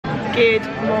Good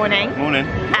morning. Morning.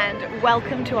 And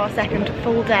welcome to our second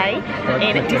full day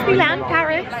in Disneyland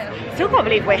Paris. Still can't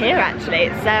believe we're here actually.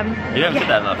 It's You haven't said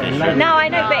that enough, did you? No, I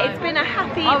know, but it's been a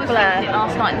happy I was blur.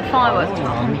 last night in the fireworks.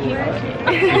 I'm here.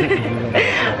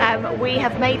 We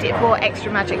have made it for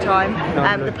extra magic time.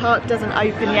 The park doesn't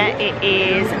open yet. It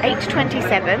is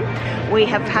 8:27. We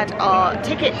have had our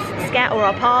tickets scanned, or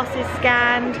our passes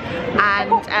scanned,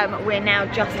 and we're now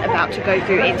just about to go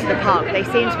through into the park. They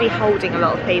seem to be holding a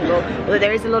lot of people, although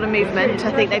there is a lot of movement.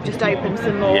 I think they've just opened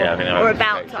some more, or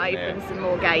about to open some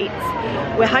more gates.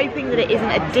 We're hoping that it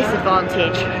isn't a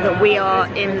disadvantage that we are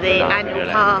in the annual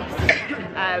pass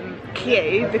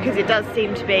queue, because it does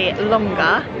seem to be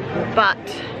longer, but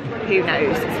who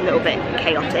knows, it's a little bit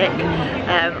chaotic.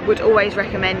 Would always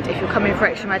recommend, if you're coming for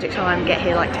extra magic time, get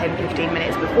here like 10-15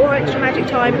 minutes before extra magic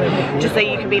time, just so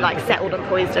you can be like settled and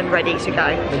poised and ready to go.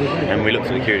 And we looked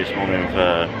at the queue this morning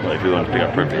for like, if we wanted to pick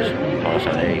up privilege pass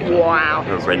at the wow,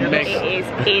 it is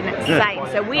insane.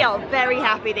 So we are very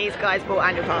happy these guys bought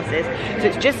annual passes. So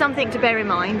it's just something to bear in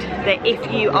mind, that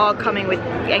if you are coming with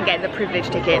and getting the privilege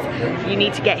tickets, you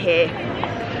need to get here,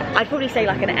 I'd probably say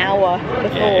like an hour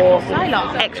before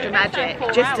extra magic,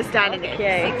 just to stand in the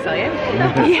queue. 6 AM.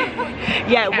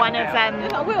 Yeah, one of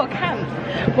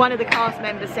the cast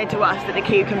members said to us that the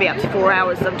queue can be up to 4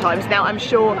 hours sometimes. Now I'm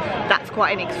sure that's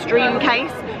quite an extreme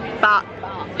case, but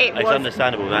it's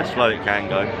understandable how slow it can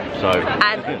go. So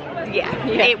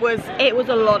it was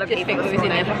a lot of people. We was in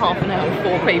there for half an hour with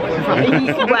 4 people in front of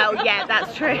you. Well, yeah,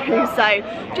 that's true. So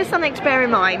just something to bear in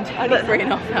mind. Only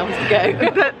 3.5 hours to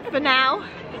go. But for now,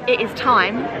 it is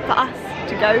time for us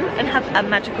to go and have a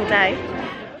magical day.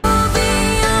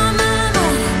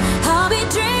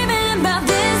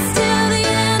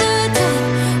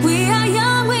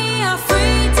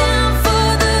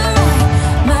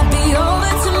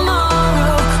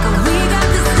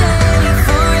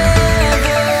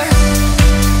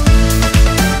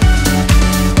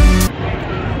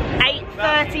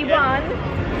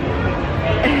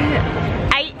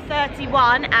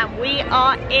 And we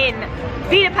are in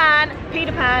Peter Pan.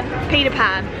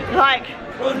 Like,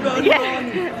 yeah.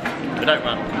 But don't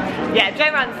run. Yeah,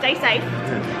 don't run, stay safe.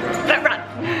 Don't run.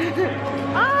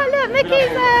 Oh look, Mickey's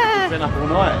there. Been up all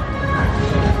night.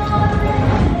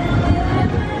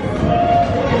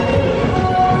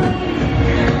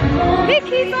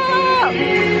 Mickey's up! I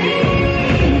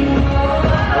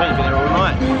think you've been there all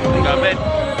night. Go to bed.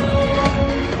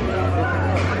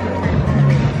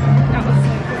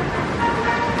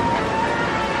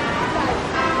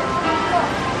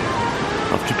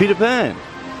 Off to Peter Pan.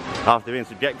 After being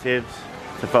subjectives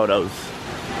to photos.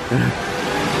 We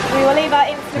will leave our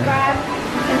Instagram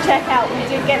and check out. We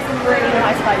did get some really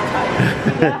nice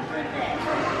photos.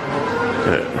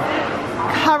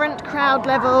 Current crowd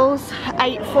levels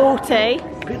 840.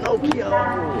 Pinocchio.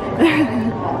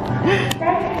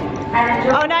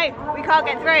 Oh no, we can't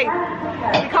get through.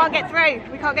 We can't get through.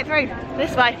 We can't get through.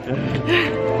 This way.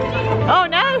 Oh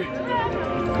no!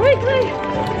 Quickly!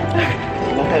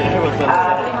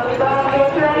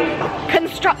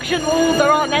 Construction walls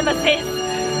are our nemesis.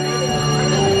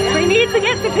 We need to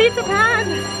get to Peter Pan.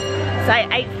 Say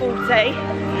 8:40.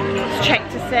 Let's check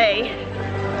to see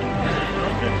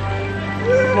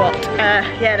what.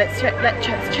 Yeah, let's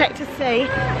check to see.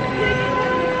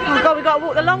 Oh god, we gotta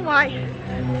walk the long way.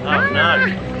 Oh no.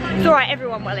 It's alright,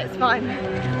 everyone will, it's fine.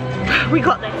 We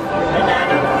got this.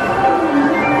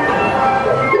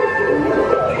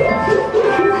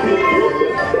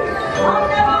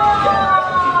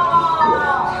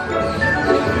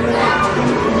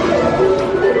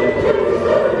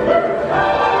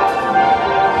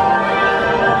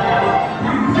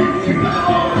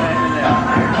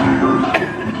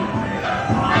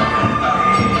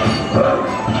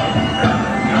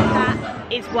 That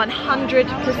is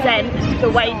 100% the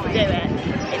way to do it.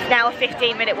 It's now a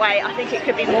 15-minute wait. I think it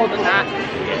could be more than that.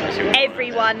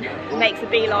 Everyone makes a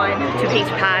beeline to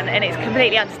Peter Pan, and it's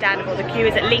completely understandable. The queue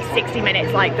is at least 60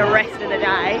 minutes like the rest of the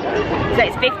day. So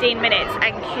it's 15 minutes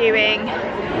and queuing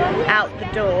out the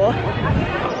door.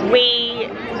 We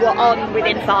were on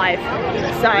within 5.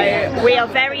 So we are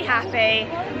very happy.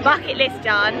 Bucket list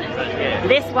done.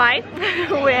 This way,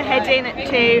 we're heading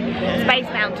to Space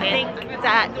Mountain. I think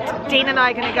that Dean and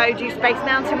I are going to go do Space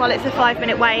Mountain while it's a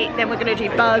 5-minute wait. Then we're going to do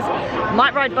Buzz.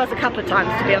 Might ride Buzz a couple of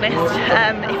times, to be honest,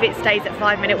 if it stays at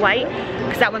 5-minute wait,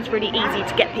 because that one's really easy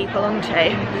to get people onto.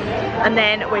 And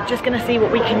then we're just going to see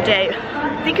what we can do.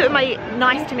 I think it would be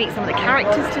nice to meet some of the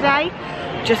characters today.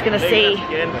 Just going to see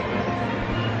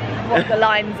what the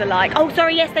lines are like. Oh,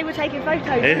 sorry, yes, they were taking photos.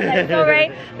 Okay,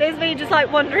 sorry, there's me just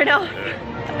like wandering off.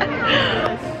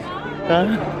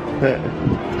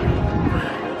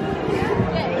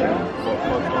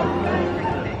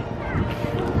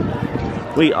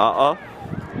 we are off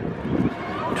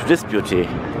to this beauty.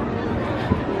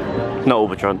 Not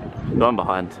Orbitron, the one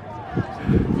behind.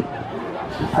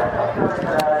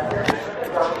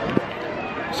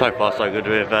 So far so good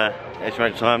with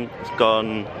estimation time. It's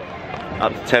gone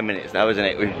up to 10 minutes now, isn't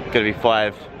it? We're going to be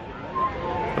 5.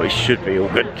 We should be all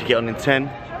good to get on in 10.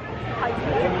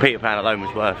 Peter Pan alone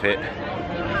was worth it.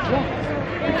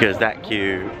 Because that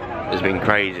queue has been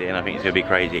crazy, and I think it's going to be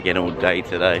crazy again all day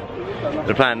today.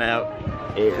 The plan now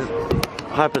is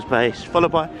hyperspace,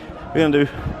 followed by, we're going to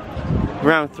do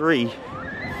round 3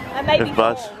 and maybe of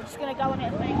bus. 4. We're just going to go on it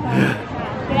at the same time.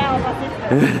 Get out of our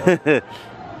system.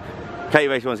 Katie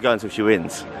basically wants to go until she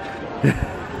wins.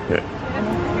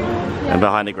 And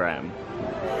behind the gram.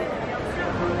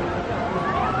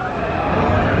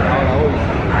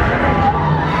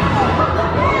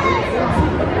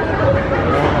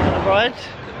 Right.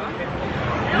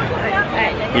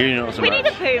 You're not so We much.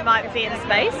 need a poo might be in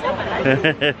space.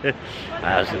 That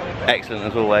was excellent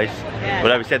as always. Yeah.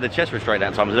 Although we said the chest restraint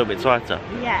that time was a little bit tighter.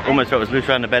 Yeah. Almost felt it was loose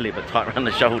around the belly but tight around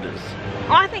the shoulders.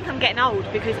 I think I'm getting old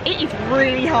because it is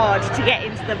really hard to get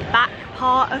into the back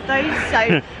part of those.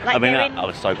 So like I mean, they're in... I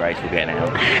was so grateful getting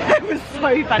out. It was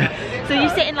so funny. So you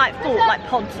sit in like 4, like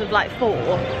pods of like 4.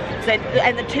 So,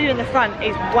 and the 2 in the front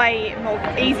is way more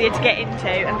easier to get into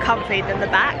and comfy than the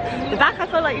back. The back I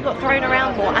feel like you got thrown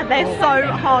around more, and they're so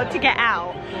hard to get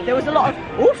out. There was a lot of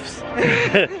oofs.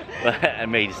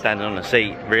 And me just standing on the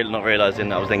seat, not realising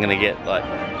that I was then going to get like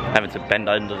having to bend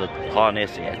under the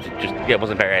harness. Yeah, it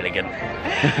wasn't very elegant.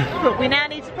 But we now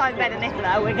need to find Ben and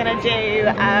Nicola. We're going to do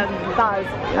Buzz.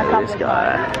 This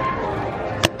guy.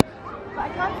 But I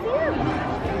can't see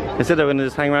him. They said they were going to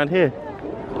just hang around here.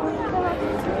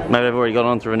 Maybe they've already gone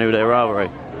on to renew their rivalry.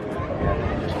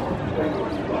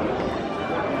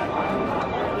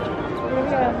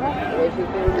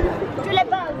 Juliet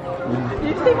Buzz.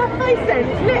 You see my face then?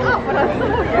 It's lit up when I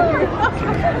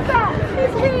saw you.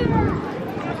 It's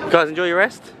here. Guys, enjoy your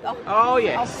rest. Oh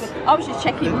yes. I was just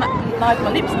checking my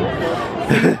lipstick.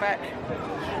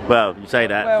 Well, you say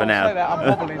that for now. Say that,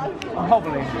 I'm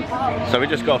hobbling. So we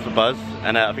just got off the buzz,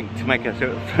 and I think to make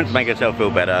herself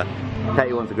feel better,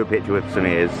 Katie wants a good picture with some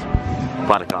ears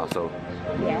by the castle.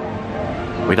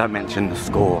 Yeah. We don't mention the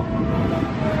score.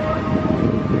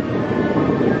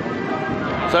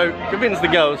 So, convince the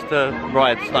girls to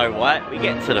ride Snow White. We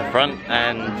get to the front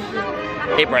and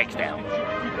it breaks down.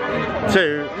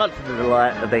 To much to the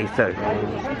delight of these two.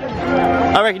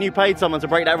 I reckon you paid someone to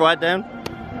break that ride down.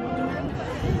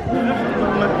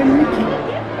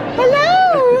 Hello!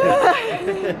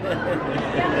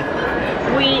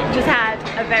 We just had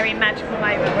a very magical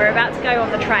moment. We're about to go on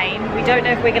the train. We don't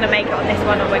know if we're going to make it on this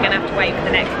one or we're going to have to wait for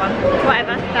the next one.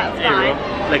 Whatever, that's fine.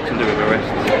 Legs can do with the rest.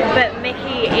 But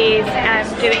Mickey is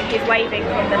doing his waving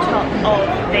from the top of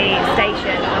the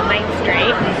station on Main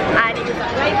Street, and he was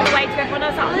like waving away to everyone. I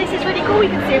was like, oh, this is really cool.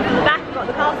 You can see him from the back. We've got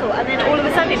the castle, and then all of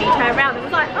a sudden he turned around and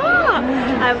was like, ah!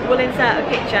 We'll insert a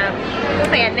picture.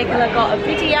 But yeah, Nicola got a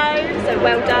video, so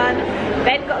well done.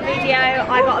 Ben got a video,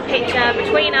 I got a picture.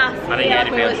 Between us, I didn't get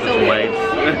anything else but some waves.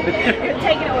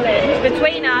 taking it all in.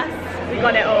 Between us, we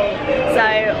got it all. So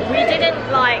we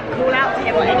didn't like call out to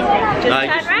him or anything. Just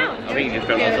turned around. I think you just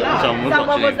felt like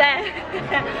someone was there.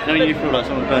 No, you feel like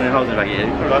someone was burning holes in the back of your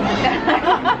head.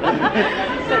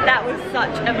 But that was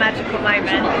such a magical moment.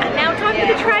 And now time for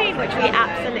the train, which we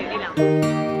absolutely love.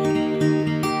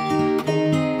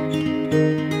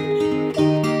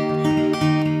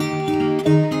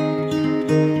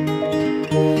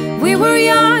 We were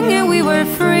young and we were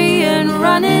free and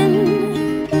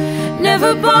running,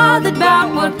 never bothered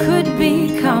about what could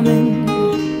be coming.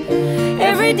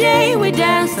 Every day we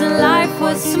danced and life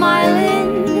was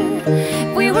smiling.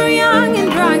 We were young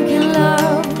and drunk in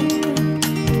love.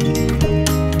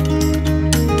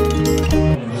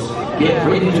 Get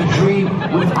ready to dream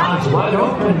with eyes wide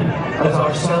open as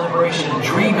our celebration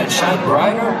Dream and Shine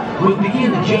Brighter will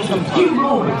begin in just a few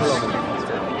moments.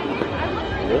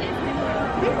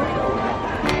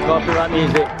 Copyright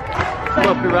music.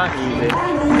 Copyright music.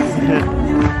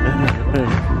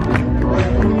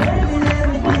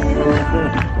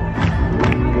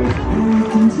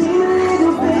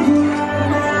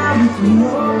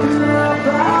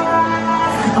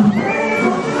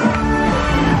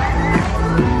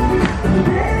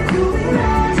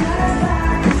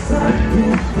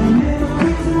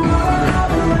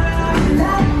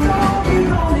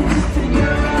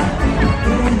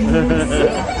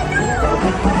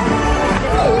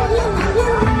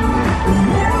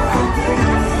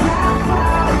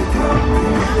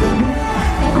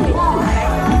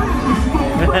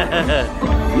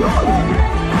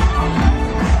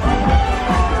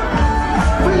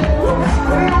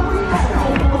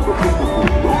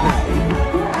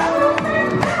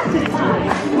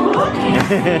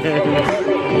 This is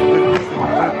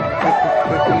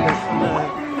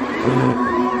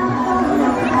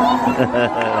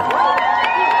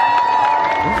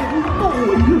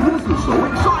so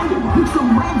exciting! It's a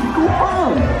magical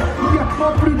fun! Il n'y a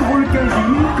pas plus drôle qu'un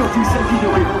génie quand il s'agit de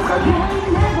rire entre amis.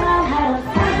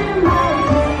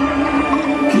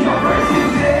 Qui en veut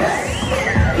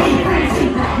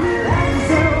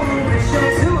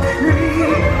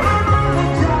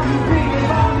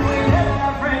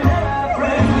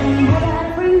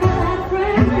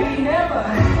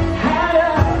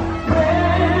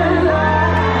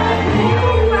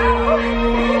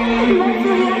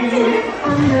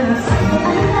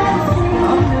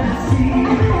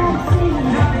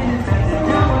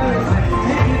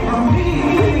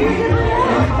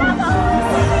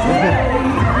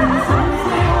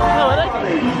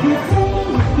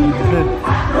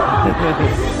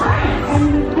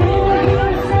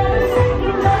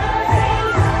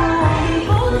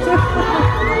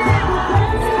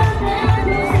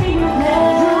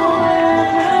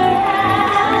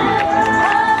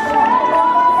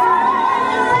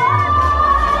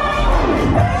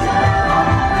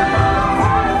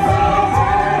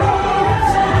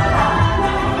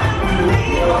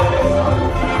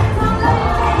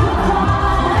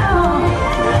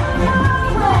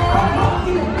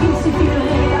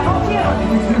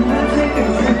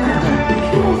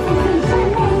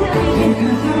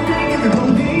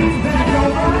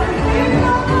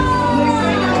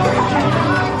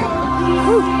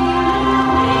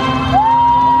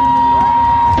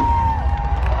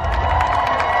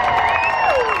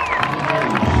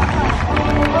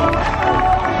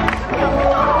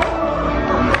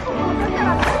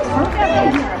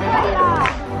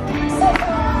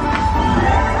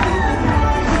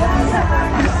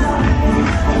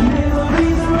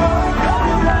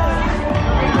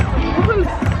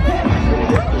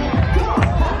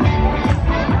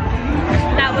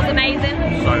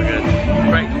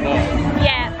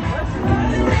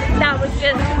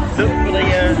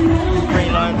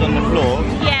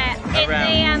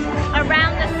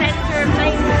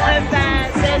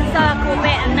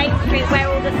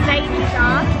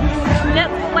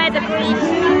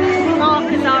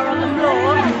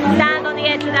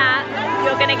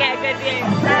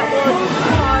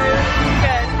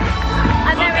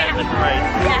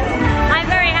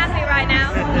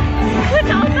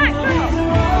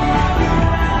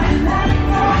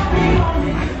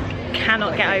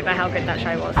How good that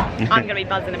show was. I'm going to be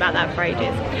buzzing about that for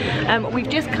ages. We've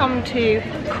just come to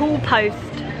Cool Post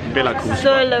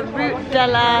sur la route de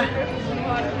la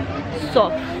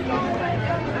Soif.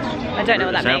 I don't know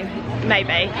what that means.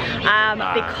 Maybe.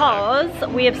 Because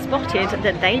we have spotted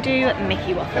that they do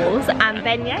Mickey waffles and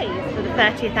beignets for the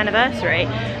 30th anniversary.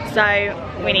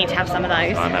 So we need to have some of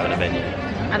those. I'm having a beignet.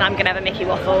 And I'm going to have a Mickey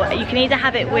waffle. You can either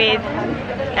have it with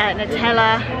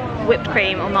Nutella, whipped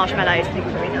cream or marshmallows. I think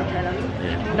it's probably Nutella.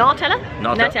 Nutella.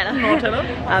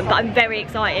 But I'm very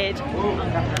excited.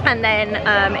 And then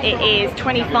it is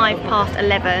 25 past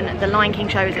 11. The Lion King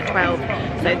show is at 12.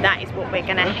 So that is what we're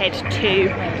going to head to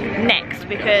next,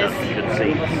 because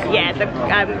yeah,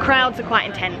 the crowds are quite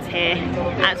intense here,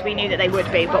 as we knew that they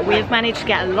would be. But we've managed to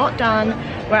get a lot done.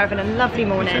 We're having a lovely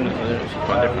morning. It's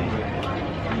quite different.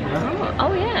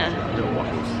 Oh yeah. Little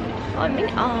waffles. I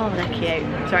think, oh, they're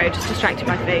cute. Sorry, I was just distracted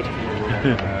by food.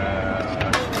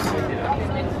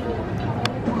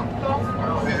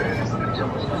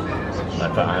 I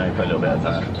put a little bit of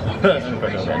that. Put a little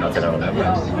bit of Nutella on that.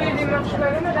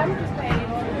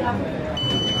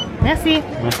 Merci.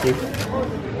 Merci.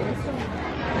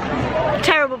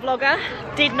 Terrible vlogger.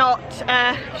 Did not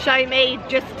show me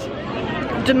just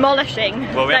demolishing.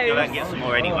 Well, we have to those. go and get some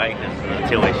more anyway,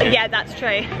 until we shoot. Yeah, that's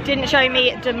true. Didn't show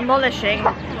me demolishing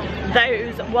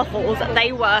those waffles.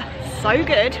 They were so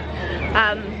good.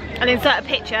 I'll insert a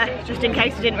picture just in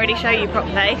case I didn't really show you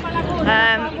properly.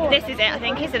 This is it, I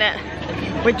think, isn't it?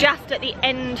 We're just at the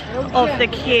end of the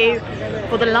queue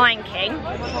for the Lion King.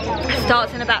 It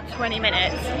starts in about 20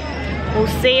 minutes. We'll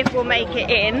see if we'll make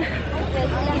it in.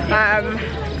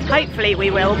 Hopefully we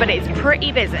will, but it's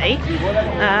pretty busy.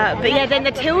 But yeah, then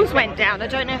the tills went down. I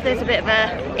don't know if there's a bit of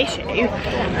a issue,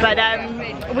 but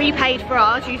we paid for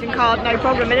ours using card, no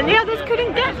problem, and then the others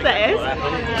couldn't get theirs.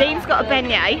 Dean's got a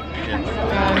beignet.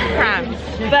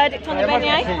 Verdict on the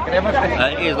beignet?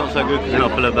 It is not so good because it's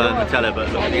not full of Nutella, but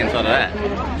look at the inside of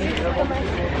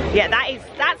that. Yeah,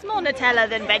 that's more Nutella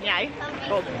than beignet,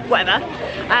 or whatever.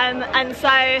 And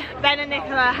so Ben Ben and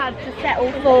Nicola had to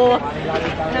settle for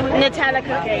Nutella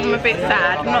cookies. I'm a bit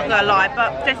sad, I'm not gonna lie,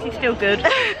 but Desi's still good.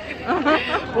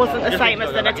 Wasn't the same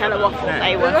as the Nutella waffles.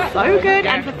 They were so good,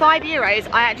 and for €5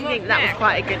 I actually think that was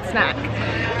quite a good snack.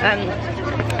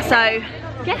 So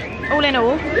yeah, all in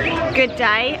all, good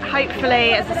day.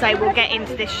 Hopefully, as I say, we'll get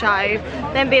into this show,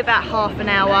 then be about half an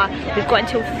hour. We've got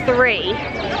until 3,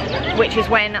 which is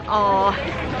when our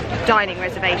dining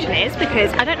reservation is,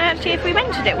 because I don't know actually if we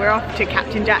rented it. We're off to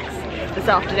Captain Jack's this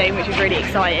afternoon, which is really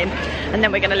exciting, and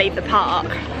then we're going to leave the park.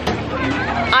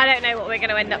 I don't know what we're going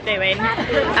to end up doing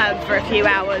for a few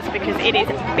hours because it is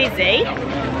busy.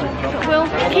 We'll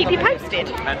keep you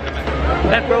posted.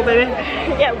 Back row, baby.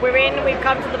 Yeah, we're in, we've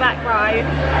come to the back row.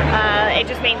 It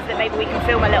just means that maybe we can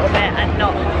film a little bit and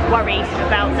not worry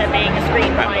about there being a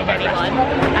screen behind anyone.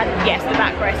 And yes, the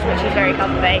backrest, which is very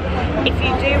comfy. If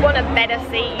you do want a better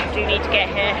seat, you do need to get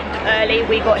here early.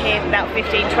 We got here about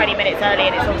 15-20 minutes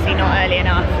early, and it's obviously not early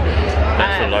enough.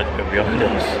 That's a lot of behind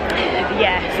us.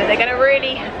 Yeah, so they're going to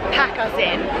really pack us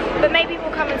in. But maybe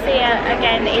we'll come and see it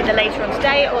again either later on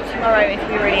today or tomorrow if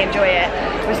we really enjoy it.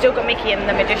 We've still got Mickey and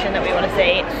the Magician that we want to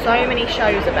see. So many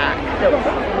shows are back that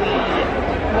we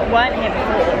weren't here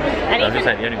before. And I was just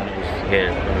saying, the only one that was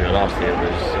here when we were last year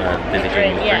was Disney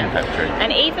Dream Factory. And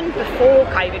even before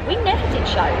COVID, we never did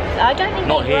shows. I don't think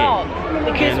Not we here. wrong,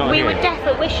 because Yeah, we here. were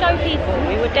definitely, we're show people.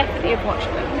 We would definitely have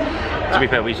watched them. To be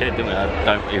fair, we said, didn't we? I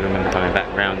don't even remember coming back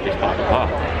round this part of the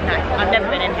park. No, I've never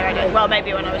been in here again. Well,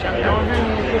 maybe when I was younger.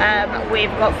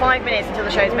 We've got 5 minutes until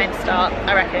the show's meant to start.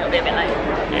 I reckon it'll be a bit late.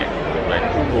 Yeah,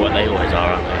 well, they always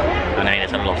are, aren't they? And I mean,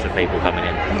 there's a lot of people coming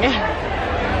in.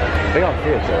 Yeah. Big old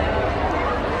theatre.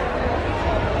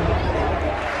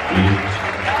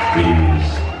 It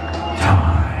is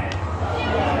time.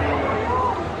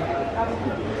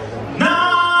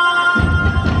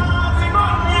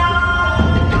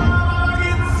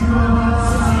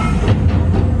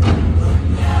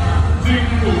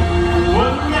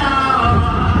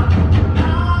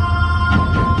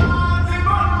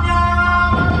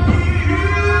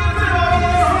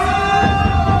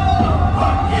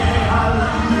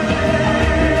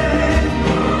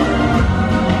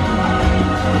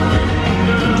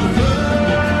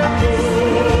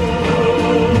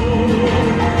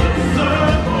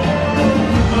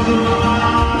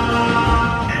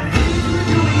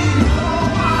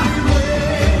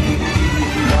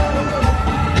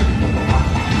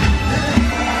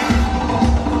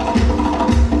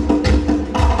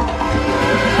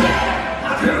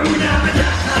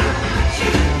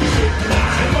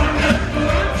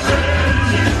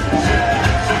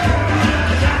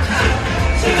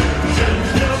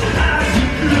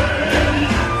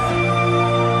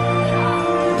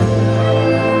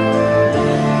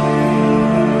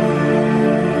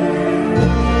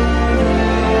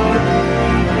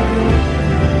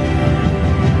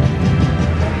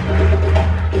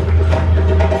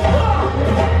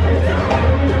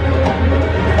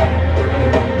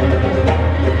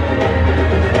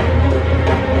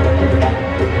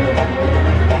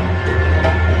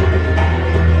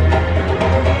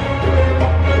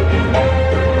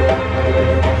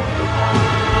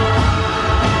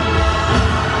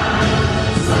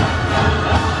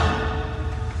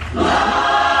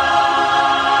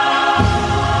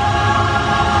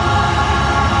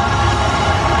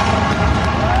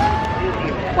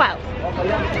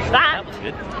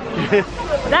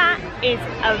 That is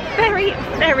a very,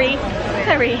 very,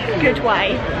 very good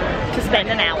way to spend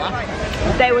an hour.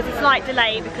 There was a slight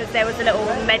delay because there was a little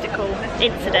medical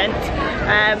incident,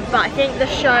 but I think the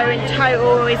show in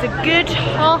total is a good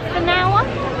half an hour,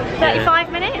 35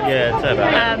 minutes. Yeah, it's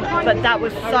about but that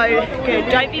was so good.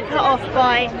 Don't be put off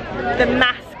by the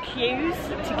mass queues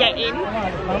to get in,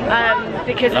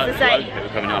 because as I say, people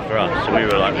coming after us, so we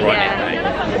were like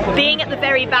right in. Being at the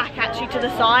very back actually to the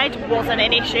side wasn't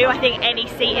an issue. I think any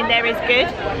seat in there is good.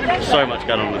 So much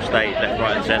going on the stage, left,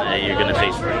 right and centre, you're gonna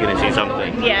see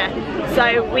something. Yeah,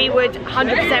 so we would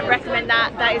 100% recommend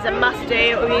that. That is a must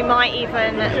do. We might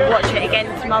even watch it again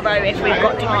tomorrow if we've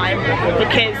got time,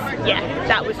 because yeah,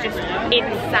 that was just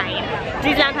insane.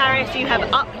 Disneyland Paris, you have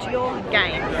upped your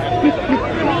game.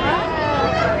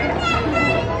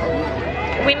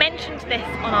 We mentioned this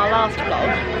on our last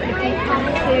vlog.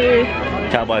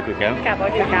 Cowboy Cookout. Cowboy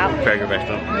Cookout. Very good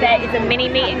restaurant. There is a mini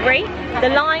meet and greet. The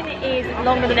line is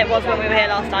longer than it was when we were here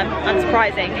last time,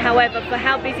 unsurprising. However, for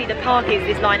how busy the park is,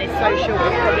 this line is so short.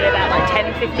 It's probably about like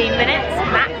 10-15 minutes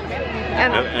max.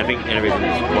 I think the only reason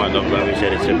it's quite long, like we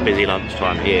said, it's a busy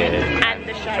lunchtime here. And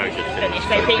the show just finished.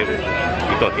 finished. So people,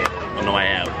 You've got to get on the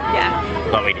way out. Yeah.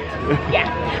 But we did. Yeah.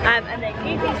 And then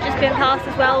Goofy's just been past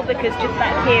as well, because just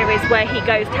back here is where he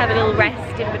goes to have a little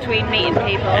rest in between meeting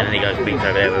people. And then he goes to beach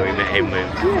over there where we met him with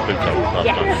Pluto last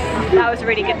Yes, time. that was a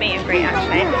really good meet and greet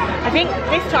actually. I think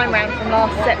this time round from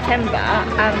last September,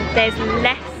 there's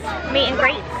less meet and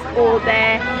greets, or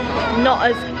they're not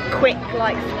as quick,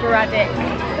 like sporadic.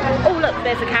 Oh look,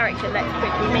 there's a character, let's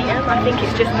quickly meet him. I think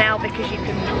it's just now because you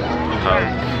can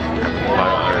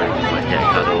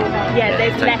yeah,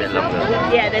 there's less.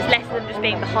 Yeah, there's less of them just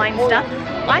being behind stuff.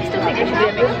 I still think there should be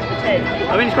a mixture of the two.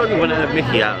 I mean, it's probably when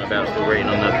Mickey out and about still reading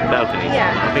on the balcony. Yeah.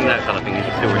 I think that kind of thing is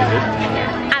still really good.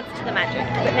 Yeah, adds to the magic.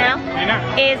 But now,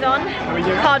 ears on,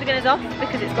 cardigan is off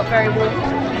because it's got very warm.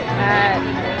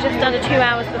 Just under 2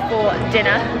 hours before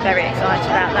dinner, very excited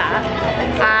about that.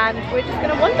 And we're just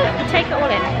going to wander and take it all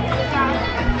in.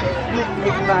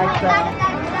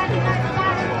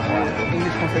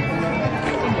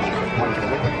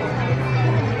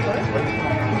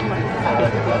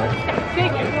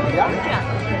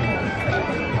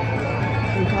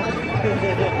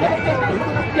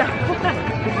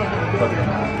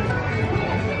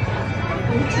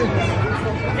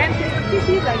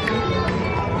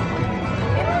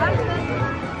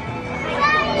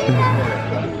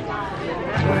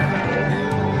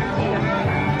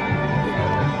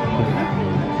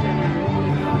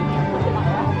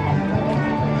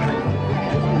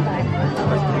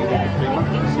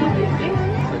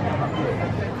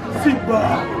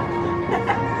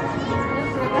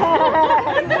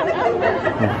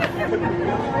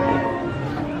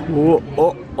 Oh,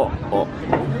 oh, oh, oh.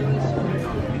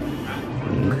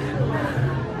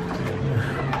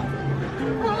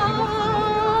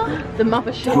 The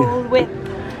mother shawl whip.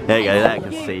 There you go, that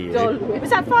can see you. Was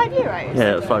that €5?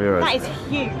 Yeah, it was €5. That is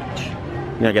huge.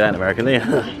 You don't get that in America, do you?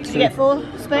 Did you get 4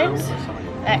 spoons?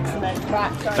 Excellent.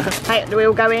 Right, sorry. Hey, do we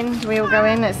all go in? Do we all go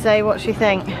in? Let's see what she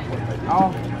think.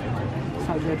 Oh,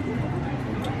 so good.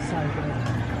 So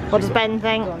good. What does Ben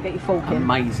think? Go on, get your fork in.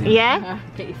 Amazing. Yeah?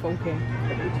 Get your fork in.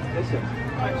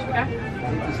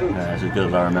 It's as good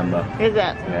as I remember. Is it?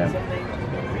 Yeah.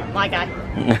 My guy.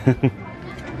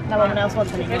 No one else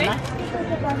wants anything left.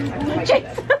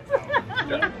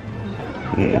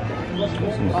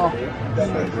 Oh,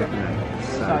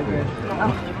 so good.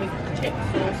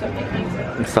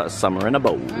 It's like summer in a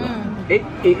bowl. It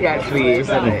actually is,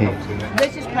 isn't it?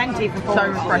 This is plenty for 4. So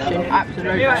refreshing,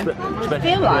 absolutely. I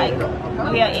feel like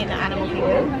we are in Animal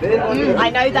Kingdom. I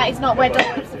know that is not where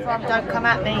dogs are from. Don't come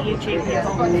at me, YouTube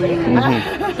people.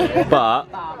 But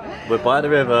we're by the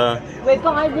river. We're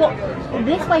by what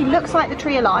this way looks like the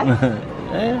Tree of Life.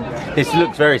 Yeah. This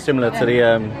looks very similar to the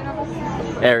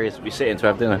areas we sit in to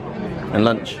have dinner and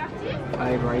lunch.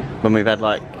 I agree. When we've had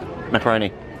like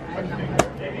macaroni.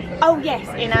 Oh yes,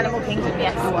 in Animal Kingdom,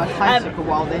 yes. Oh, I took a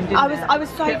while then, didn't I was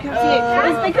so confused.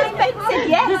 It's because Ben said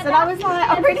yes, and I was like,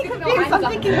 I'm really confused. I'm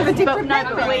thinking of a different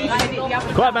memory.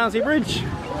 Quite a bouncy bridge.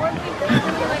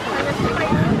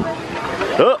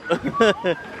 Oh.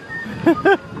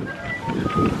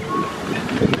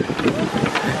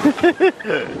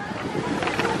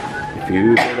 If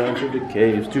you go down to the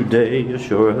caves today, you're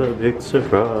sure a big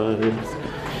surprise.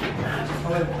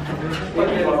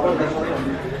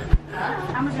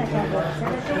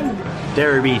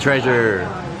 There be treasure.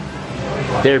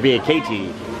 There be a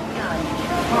Katie.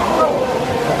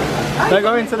 Don't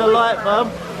go into the light,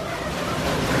 bub.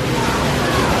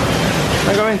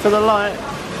 Don't go into the light.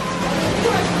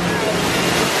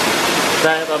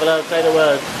 Say it, Bubba, say the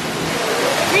word.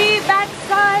 Read that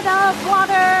side of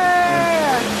water.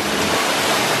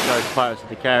 Go to Pirates of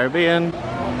the Caribbean.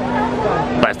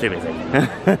 But it's too busy.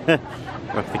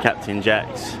 We're off the Captain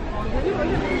Jacks.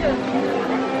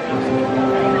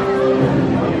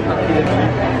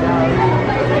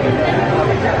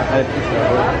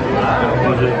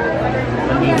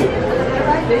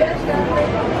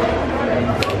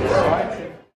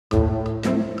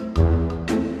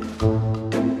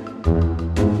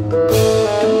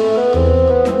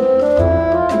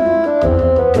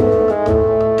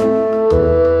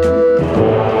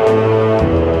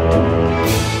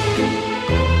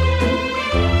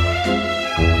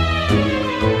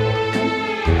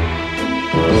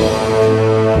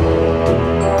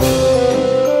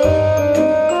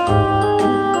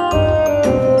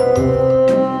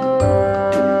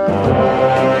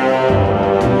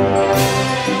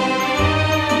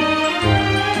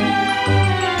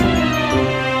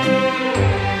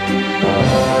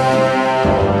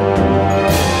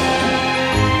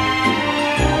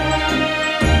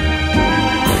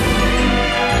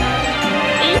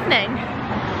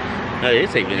 No, it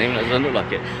is evening, it doesn't look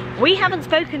like it. We haven't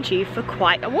spoken to you for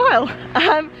quite a while.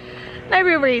 No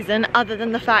real reason other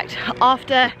than the fact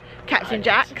after Captain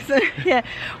Jack's, yeah,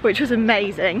 which was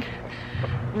amazing.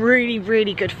 Really,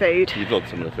 really good food. You vlogged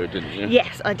some of the food, didn't you?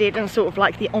 Yes, I did, and sort of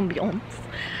like the ambiance.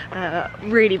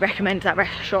 Really recommend that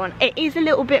restaurant. It is a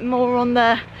little bit more on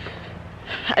the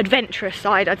adventurous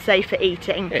side, I'd say, for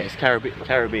eating. Yeah, it's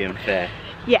Caribbean fare.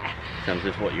 Yeah. In terms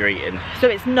of what you're eating. So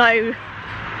it's no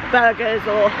burgers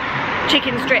or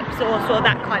chicken strips or sort of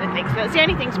that kind of thing. So that's the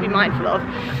only thing to be mindful of.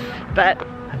 But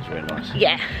that's really nice.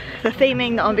 Yeah, the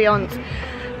theming, the ambiance,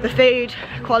 the food,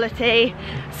 quality,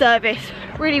 service,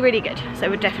 really, really good. So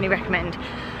would definitely recommend.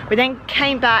 We then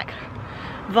came back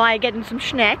via getting some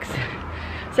snacks.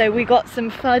 So we got some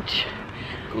fudge.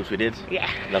 Of course we did. Yeah,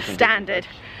 Love some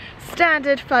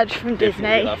standard fudge from Disney.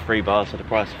 Definitely got 3 bars for the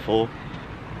price of 4.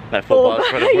 No, 4 bars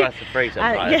for the price of 3. So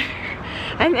yeah.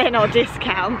 And then our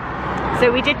discount.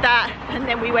 So we did that, and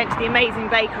then we went to the amazing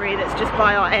bakery that's just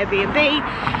by our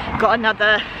Airbnb. Got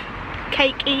another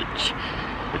cake each.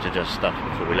 Which I just stuffed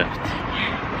before we left.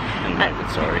 And I'm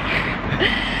sorry.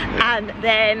 And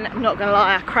then, I'm not gonna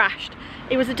lie, I crashed.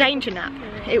 It was a danger nap.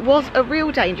 It was a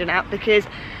real danger nap because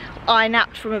I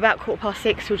napped from about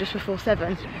 6:15 till just before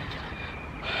 7.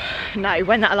 No,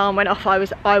 when that alarm went off, I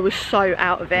was so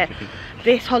out of it.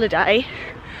 This holiday,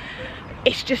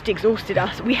 it's just exhausted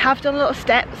us. We have done a lot of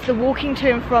steps. The walking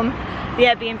to and from the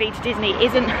Airbnb to Disney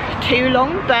isn't too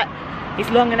long, but it's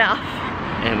long enough.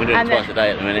 Yeah, we're doing it twice a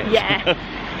day at the minute. Yeah,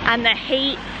 and the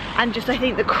heat, and just I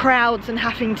think the crowds, and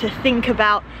having to think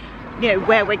about, you know,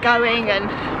 where we're going and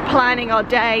planning our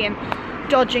day and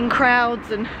dodging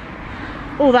crowds and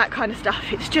all that kind of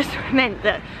stuff. It's just meant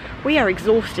that we are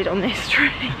exhausted on this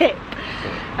trip.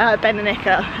 Ben and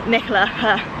Nicola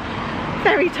are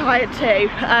very tired too.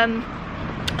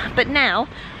 But now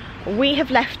we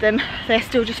have left them. They're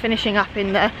still just finishing up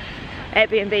in the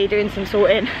Airbnb doing some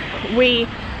sorting. We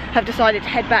have decided to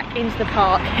head back into the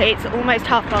park. It's almost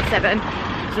 7:30,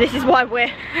 so this is why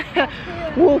we're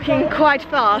walking quite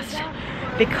fast,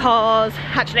 because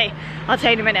actually I'll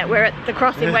tell you in a minute, we're at the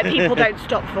crossing where people don't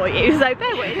stop for you, so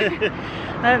bear with.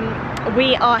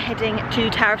 We are heading to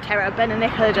Tower of Terror. Ben and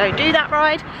Nicola don't do that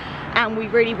ride, and we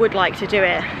really would like to do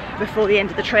it before the end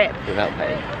of the trip. Without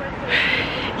paying.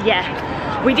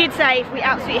 Yeah, we did say if we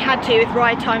absolutely had to, if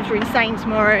ride times were insane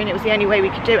tomorrow and it was the only way we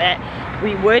could do it,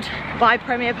 we would buy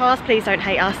Premier Pass. Please don't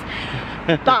hate us.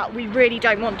 But we really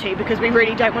don't want to, because we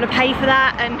really don't want to pay for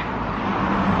that and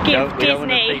give Disney. We don't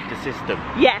want to beat the system.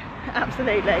 Yeah,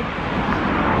 absolutely.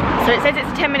 So it says it's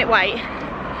a 10-minute wait.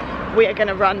 We are going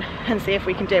to run and see if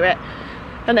we can do it,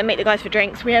 and then meet the guys for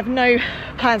drinks. We have no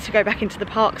plans to go back into the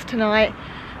parks tonight.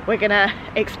 We're going to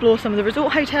explore some of the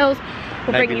resort hotels.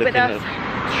 We'll bring you with us.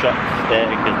 Shops there,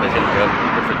 because there's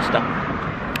different stuff.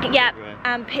 Yeah,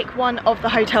 and pick one of the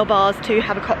hotel bars to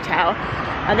have a cocktail,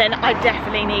 and then I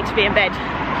definitely need to be in bed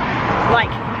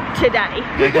like today.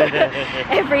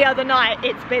 Every other night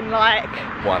it's been like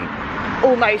 1.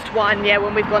 Almost 1, yeah,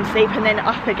 when we've gone to sleep, and then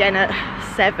up again at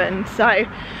 7. So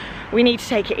we need to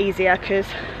take it easier because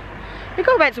we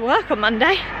got back to work on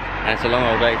Monday. And it's a long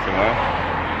old day tomorrow.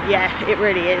 Yeah, it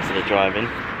really is. For the driving.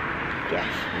 Yes.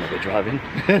 Not the driving.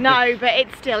 No, but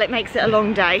it makes it a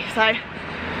long day. So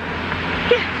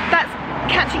yeah, that's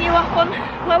catching you up on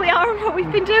where we are and what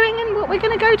we've been doing and what we're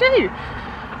going to go do.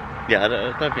 Yeah, I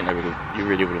don't think you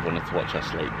really would have wanted to watch us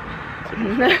sleep.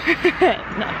 No.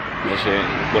 Unless you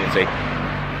want to see.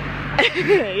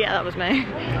 Yeah, that was me.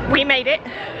 We made it.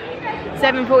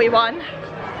 7:41.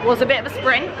 Was a bit of a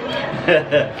sprint.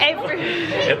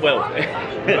 Well,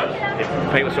 if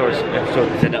people saw us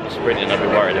end up sprinting, I'd be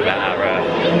worried about our...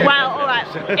 Well, alright.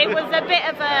 It was a bit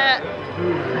of a...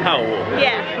 How?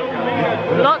 Yeah.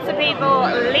 Lots of people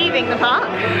leaving the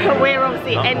park. We're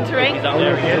obviously entering.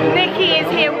 Nikki is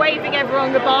here waving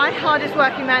everyone goodbye. Hardest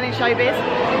working man in showbiz.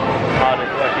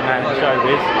 Hardest working man in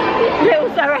showbiz. Little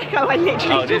Zareko, I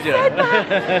literally just said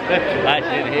that. I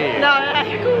actually didn't hear you. No.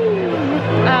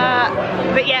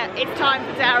 But yeah, it's time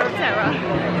for Tower of Terror.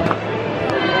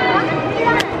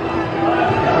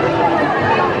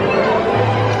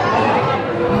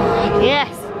 Yes,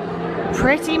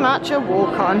 pretty much a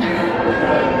walk on.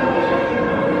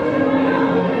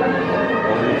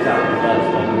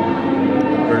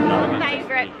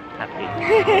 Favourite.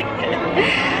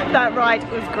 That ride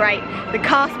was great. The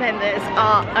cast members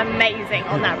are amazing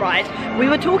on that ride. We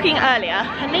were talking earlier,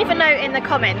 and leave a note in the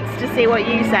comments to see what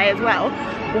you say as well.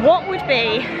 What would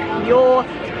be your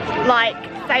like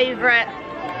favourite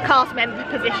cast member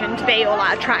position to be, or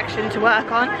like attraction to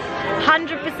work on?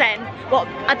 100%. Well,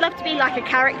 I'd love to be like a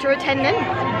character attendant,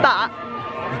 but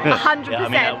 100%. Yeah, I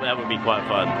mean, that would be quite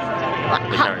fun.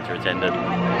 The character attendant.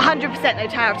 100% no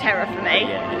Tower of Terror for me.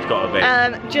 Yeah, it's got to be.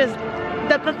 Just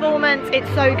The performance, it's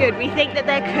so good. We think that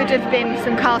there could have been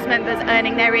some cast members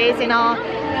earning their ears in our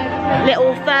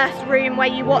little first room where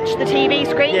you watch the TV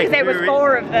screen, because there was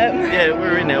 4 of them. Yeah, we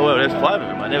were in there. Well, there's 5 of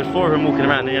them. There was 4 of them walking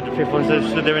around, and the 5th one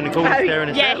stood there in the corner staring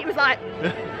at us. Yeah, he was like...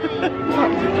 He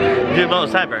did not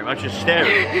say very much, just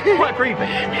staring. Quite creepy.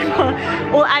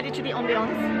 All added to the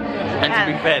ambiance. And to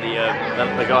be fair,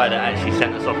 the guy that actually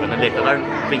sent us off in the lift, I don't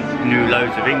think knew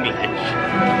loads of English,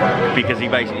 because he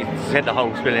basically said the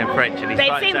whole spiel in French, and he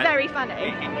But it seemed very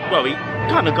funny. Well, he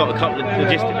kind of got a couple of the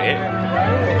gist of it,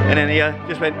 and then he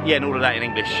just went, yeah, and all of that in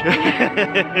English.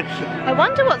 I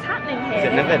wonder what's happening here. Is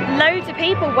it an event? Loads of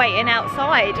people waiting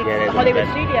outside in Yeah, Hollywood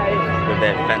Studios.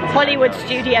 Hollywood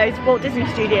Studios, Walt Disney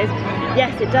Studios.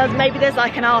 Yes, it does. Maybe there's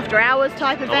like an after hours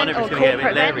type event or corporate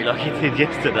event. Larry like it did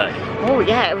yesterday. Oh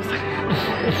yeah, it was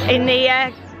in the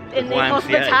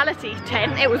hospitality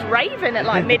tent. It was raving at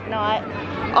like midnight.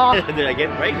 Oh, Did I get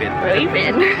raving?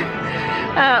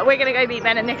 We're gonna go meet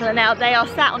Ben and Nicola now. They are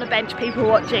sat on a bench, people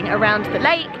watching around the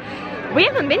lake. We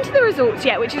haven't been to the resorts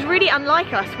yet, which is really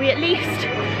unlike us. We at least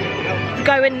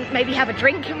go and maybe have a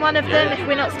drink in one of them if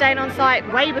we're not staying on site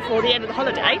way before the end of the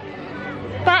holiday.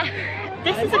 But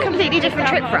this is a completely different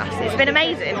trip for us. It's been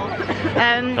amazing.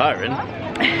 Tiring.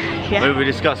 Yeah. We were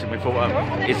discussing before,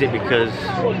 is it because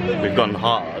we've gone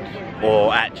hard,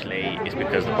 or actually it's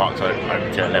because the park's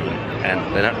open till 11 and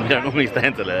we don't normally stay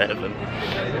until 11.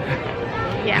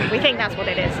 Yeah, we think that's what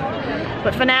it is.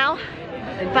 But for now,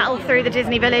 battle through the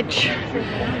Disney Village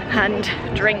and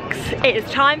drinks. It is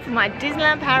time for my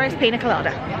Disneyland Paris pina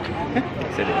colada.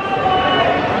 Yes, it is.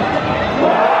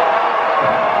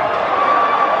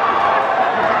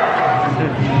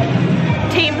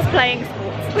 Teams playing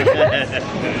sports. To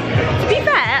be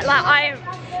fair, like, I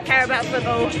care about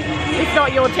football. It's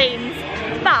not your teams,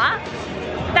 but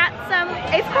that's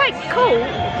it's quite cool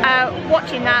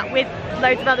watching that with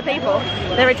loads of other people.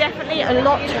 There are definitely a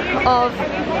lot of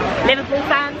Liverpool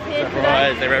fans here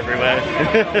today. They're everywhere.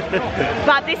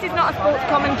 But this is not a sports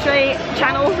commentary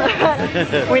channel.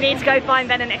 We need to go find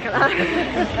Ben and Nicola.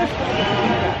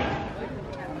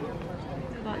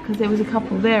 Because there was a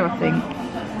couple there, I think.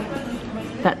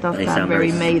 That does They sound sound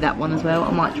very very me, that one as well.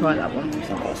 I might try that one.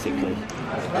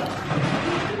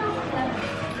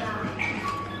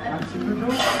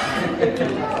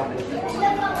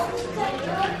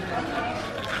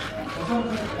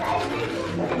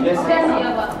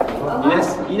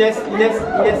 Ines,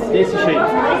 deze shade.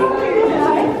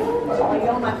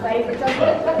 You're my favourite,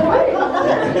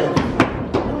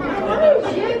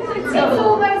 It's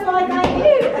almost like I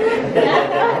knew.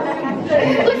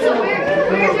 Look, so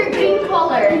where's your green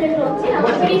collar?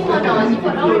 What green one on? You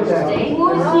put orange today. Oh,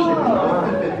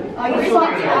 you're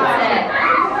sorry.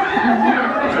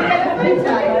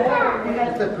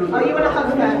 Oh, you want to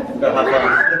hug her?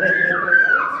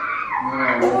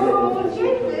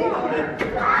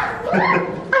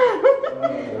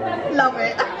 Love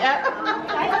it.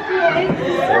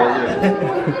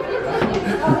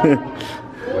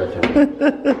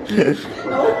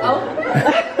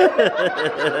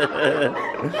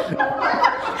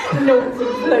 Naughty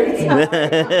Pluto.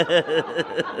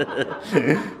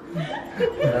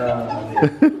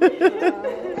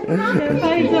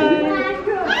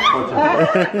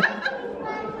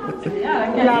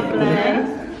 Lovely.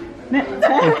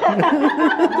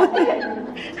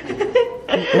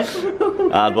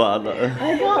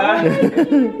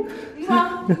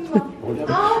 But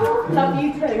Love you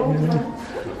too.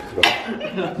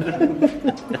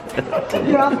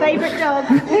 You're our favourite dog.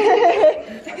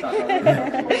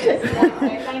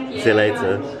 see you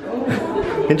later.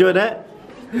 Enjoy that?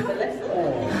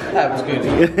 That was good.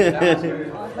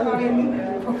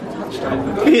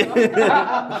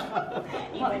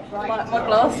 My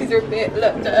glasses are a bit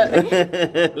looked at.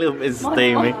 A little bit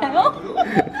steamy.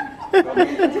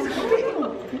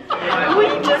 We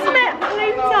just met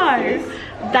Pluto.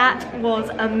 That was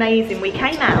amazing. We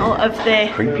came out of the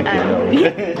we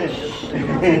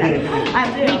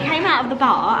came out of the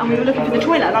bar and we were looking for the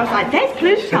toilet and I was like, there's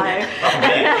Pluto.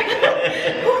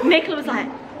 And Nicola was like,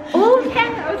 oh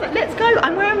yeah. I was like, let's go.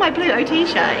 I'm wearing my Pluto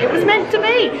t-shirt. It was meant to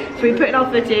be. So we put in our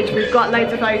footage. We've got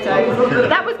loads of photos.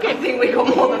 That was good. I think we got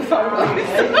more than photos.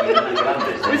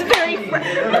 It was very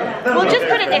well, just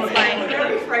put it this way.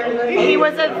 He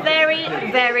was a very,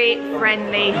 very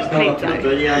friendly Pluto.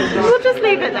 We'll just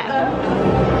leave it there.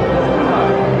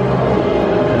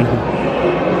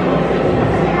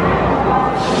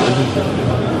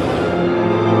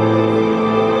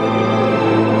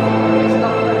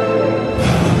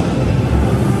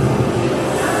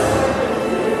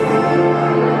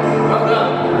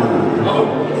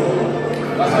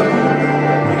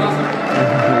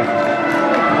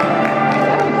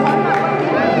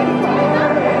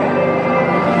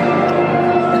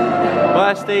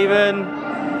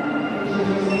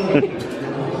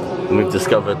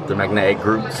 discovered the magnetic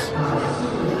roots.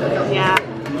 Yeah.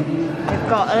 We've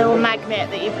got a little magnet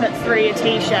that you put through your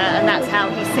t-shirt and that's how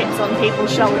he sits on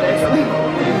people's shoulders.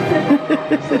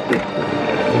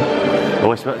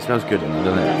 Oh, it smells good,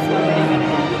 doesn't it?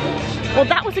 Well,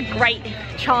 that was a great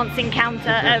chance encounter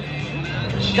of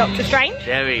Doctor Strange.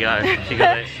 There we go. She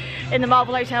got it. In the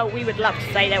Marvel Hotel. We would love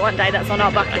to stay there one day. That's on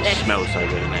our bucket list. It smells so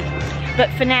good, doesn't it? But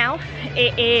for now,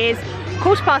 it is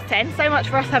 10:15. So much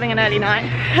for us having an early night.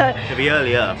 It'll be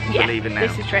earlier. Yeah, We're leaving now.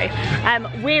 this is true.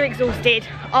 We're exhausted.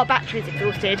 Our battery's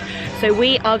exhausted. So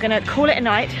we are going to call it a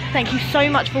night. Thank you so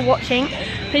much for watching.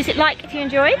 Please hit like if you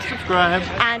enjoyed. Subscribe.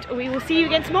 And we will see you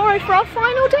again tomorrow for our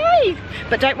final day.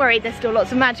 But don't worry, there's still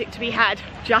lots of magic to be had.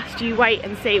 Just you wait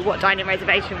and see what dining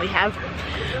reservation we have.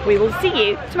 We will see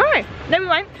you tomorrow. No, we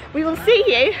won't. We will see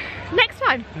you next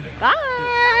time.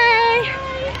 Bye.